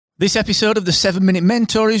This episode of the 7 Minute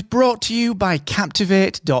Mentor is brought to you by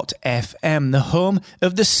Captivate.fm, the home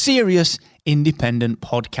of the serious independent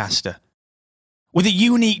podcaster. With a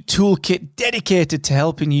unique toolkit dedicated to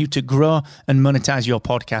helping you to grow and monetize your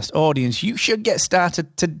podcast audience, you should get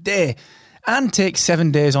started today and take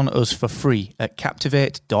 7 days on us for free at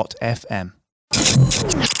Captivate.fm.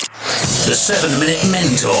 The 7 Minute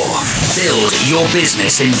Mentor. Build your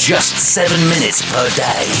business in just 7 minutes per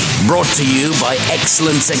day. Brought to you by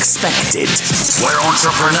Excellence Expected, where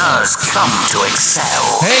entrepreneurs come to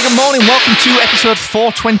excel. Hey, good morning. Welcome to episode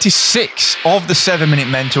 426 of the 7 Minute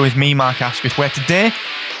Mentor with me, Mark Asquith, where today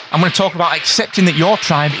I'm going to talk about accepting that your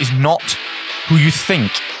tribe is not who you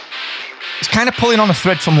think. It's kind of pulling on a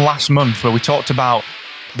thread from last month where we talked about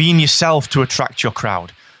being yourself to attract your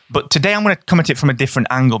crowd. But today I'm going to come at it from a different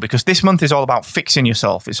angle because this month is all about fixing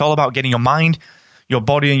yourself. It's all about getting your mind, your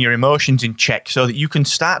body, and your emotions in check so that you can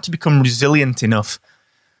start to become resilient enough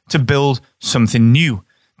to build something new,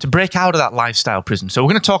 to break out of that lifestyle prison. So we're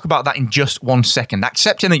going to talk about that in just 1 second.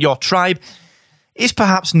 Accepting that your tribe is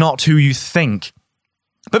perhaps not who you think.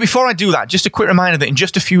 But before I do that, just a quick reminder that in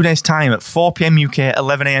just a few days' time at 4 p.m. UK,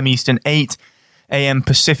 11 a.m. Eastern, 8 a.m.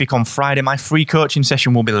 Pacific on Friday, my free coaching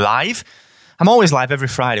session will be live. I'm always live every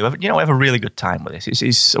Friday. We have a really good time with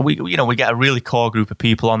this. We get a really core group of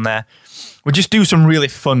people on there. We just do some really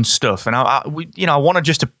fun stuff, and I want to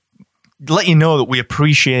just let you know that we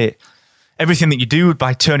appreciate everything that you do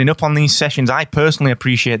by turning up on these sessions. I personally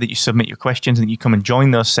appreciate that you submit your questions and that you come and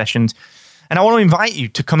join those sessions, and I want to invite you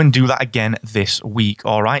to come and do that again this week.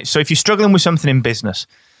 All right. So if you're struggling with something in business,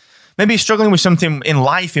 maybe you're struggling with something in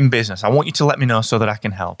life in business, I want you to let me know so that I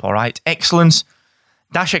can help. All right.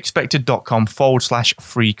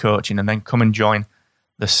 Excellence-expected.com/free coaching, and then come and join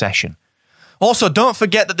the session. Also, don't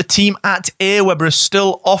forget that the team at Aweber is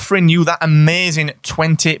still offering you that amazing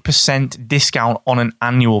 20% discount on an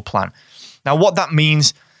annual plan. Now, what that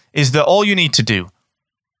means is that all you need to do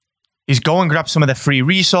is go and grab some of their free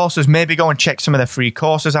resources, maybe go and check some of their free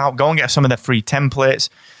courses out, go and get some of their free templates.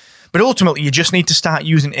 But ultimately, you just need to start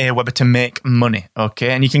using Aweber to make money,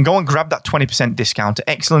 okay? And you can go and grab that 20% discount at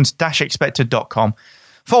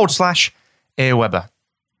excellence-expected.com/Aweber.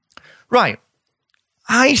 Right.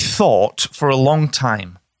 I thought for a long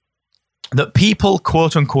time that people,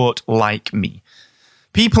 quote unquote, like me,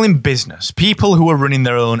 people in business, people who are running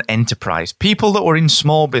their own enterprise, people that were in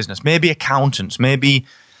small business, maybe accountants, maybe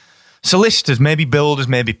solicitors, maybe builders,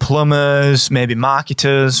 maybe plumbers, maybe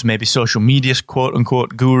marketers, maybe social media, quote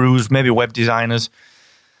unquote, gurus, maybe web designers.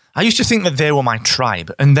 I used to think that they were my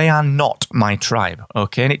tribe, and they are not my tribe,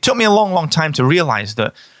 okay? And it took me a long, long time to realize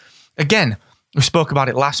that, again, we spoke about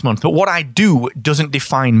it last month, but what I do doesn't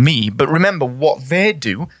define me. But remember, what they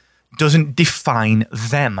do doesn't define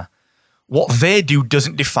them. What they do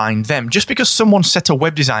doesn't define them. Just because someone set a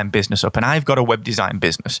web design business up and I've got a web design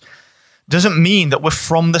business doesn't mean that we're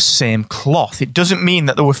from the same cloth. It doesn't mean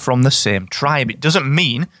that we're from the same tribe. It doesn't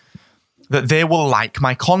mean that they will like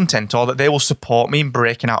my content or that they will support me in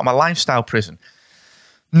breaking out of my lifestyle prison.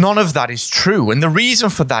 None of that is true. And the reason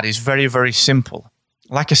for that is very, very simple.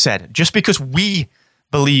 Like I said, just because we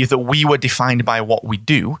believe that we were defined by what we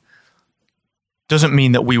do doesn't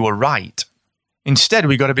mean that we were right. Instead,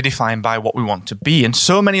 we got to be defined by what we want to be. And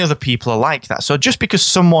so many other people are like that. So just because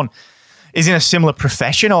someone is in a similar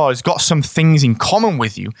profession or has got some things in common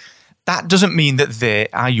with you, that doesn't mean that they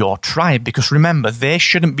are your tribe, because remember, they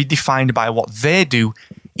shouldn't be defined by what they do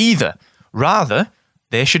either. Rather,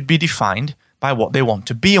 they should be defined by what they want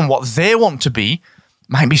to be, and what they want to be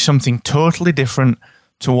might be something totally different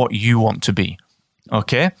to what you want to be.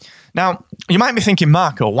 Okay? Now, you might be thinking,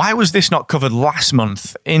 Marco, why was this not covered last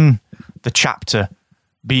month in the chapter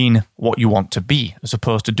being what you want to be as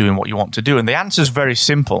opposed to doing what you want to do? And the answer is very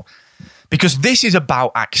simple. Because this is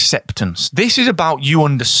about acceptance. This is about you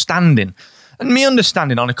understanding, and me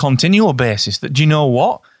understanding on a continual basis that, do you know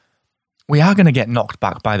what? We are going to get knocked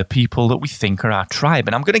back by the people that we think are our tribe.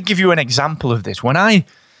 And I'm going to give you an example of this. When I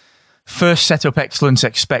first set up Excellence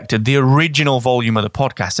Expected, the original volume of the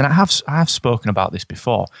podcast, and I have spoken about this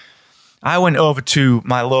before, I went over to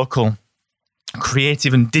my local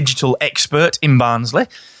creative and digital expert in Barnsley,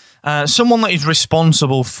 someone that is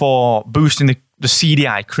responsible for boosting the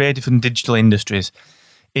CDI, creative and digital industries,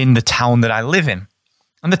 in the town that I live in,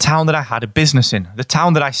 and the town that I had a business in, the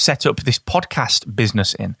town that I set up this podcast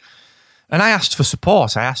business in. And I asked for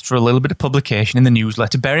support. I asked for a little bit of publication in the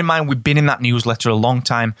newsletter. Bear in mind, we'd been in that newsletter a long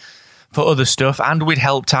time for other stuff, and we'd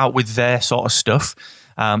helped out with their sort of stuff.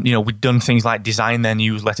 We'd done things like design their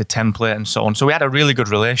newsletter template and so on. So we had a really good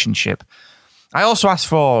relationship. I also asked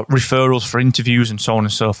for referrals for interviews and so on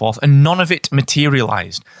and so forth, and none of it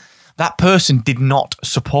materialized. that person did not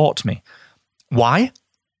support me. Why?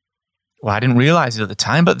 Well, I didn't realize it at the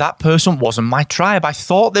time, but that person wasn't my tribe. I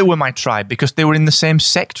thought they were my tribe because they were in the same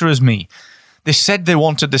sector as me. They said they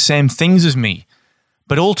wanted the same things as me,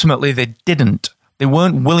 but ultimately they didn't. They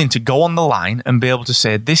weren't willing to go on the line and be able to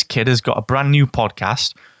say, this kid has got a brand new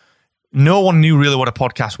podcast. No one knew really what a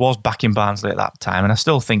podcast was back in Barnsley at that time, and I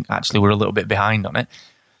still think actually we're a little bit behind on it.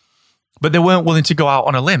 But they weren't willing to go out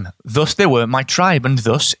on a limb. Thus, they weren't my tribe, and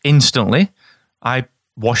thus, instantly, I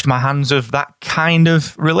washed my hands of that kind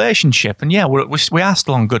of relationship. And yeah, we are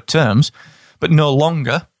still on good terms, but no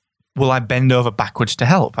longer will I bend over backwards to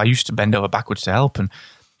help. I used to bend over backwards to help and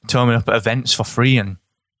turn up at events for free and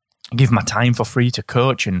give my time for free to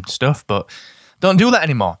coach and stuff, but don't do that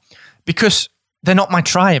anymore because they're not my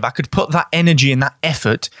tribe. I could put that energy and that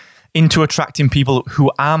effort into attracting people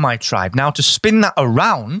who are my tribe. Now, to spin that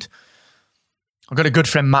around, I've got a good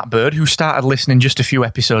friend, Matt Bird, who started listening just a few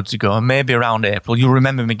episodes ago, and maybe around April. You'll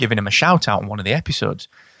remember me giving him a shout out on one of the episodes.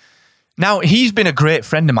 Now, he's been a great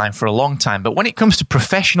friend of mine for a long time, but when it comes to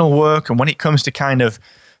professional work and when it comes to kind of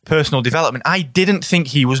personal development, I didn't think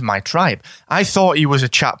he was my tribe. I thought he was a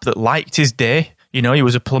chap that liked his day. You know, he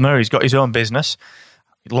was a plumber, he's got his own business,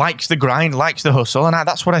 likes the grind, likes the hustle, and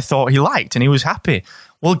that's what I thought he liked, and he was happy.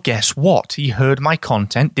 Well, guess what? He heard my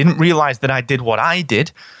content, didn't realize that I did what I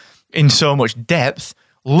did in so much depth,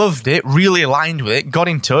 loved it, really aligned with it, got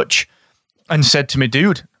in touch and said to me,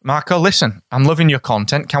 dude, Marco, listen, I'm loving your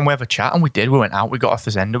content. Can we have a chat? And we did. We went out, we got a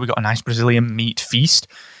fazenda, we got a nice Brazilian meat feast,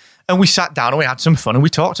 and we sat down and we had some fun and we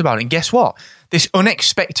talked about it. And guess what? This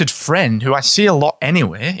unexpected friend who I see a lot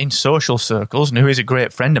anyway in social circles and who is a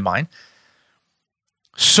great friend of mine,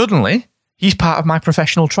 suddenly he's part of my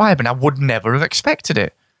professional tribe and I would never have expected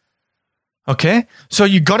it. Okay? So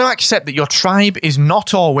you've got to accept that your tribe is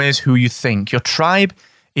not always who you think. Your tribe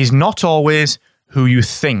is not always who you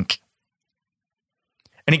think.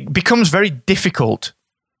 And it becomes very difficult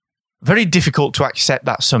to accept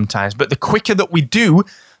that sometimes. But the quicker that we do,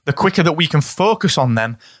 the quicker that we can focus on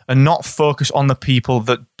them and not focus on the people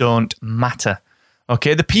that don't matter.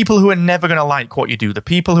 Okay? The people who are never going to like what you do, the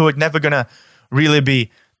people who are never going to really be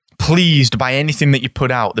pleased by anything that you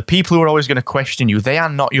put out, the people who are always going to question you, they are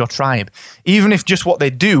not your tribe. Even if just what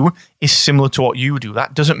they do is similar to what you do,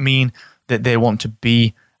 that doesn't mean that they want to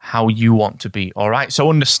be how you want to be. All right? So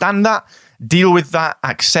understand that, deal with that,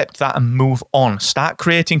 accept that, and move on. Start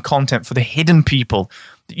creating content for the hidden people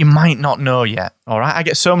that you might not know yet. All right? I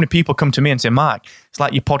get so many people come to me and say, Mark, it's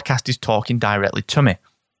like your podcast is talking directly to me.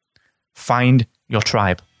 Find your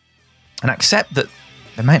tribe and accept that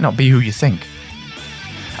they might not be who you think.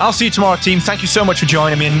 I'll see you tomorrow, team. Thank you so much for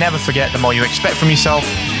joining me, and never forget, the more you expect from yourself,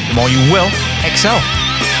 the more you will excel.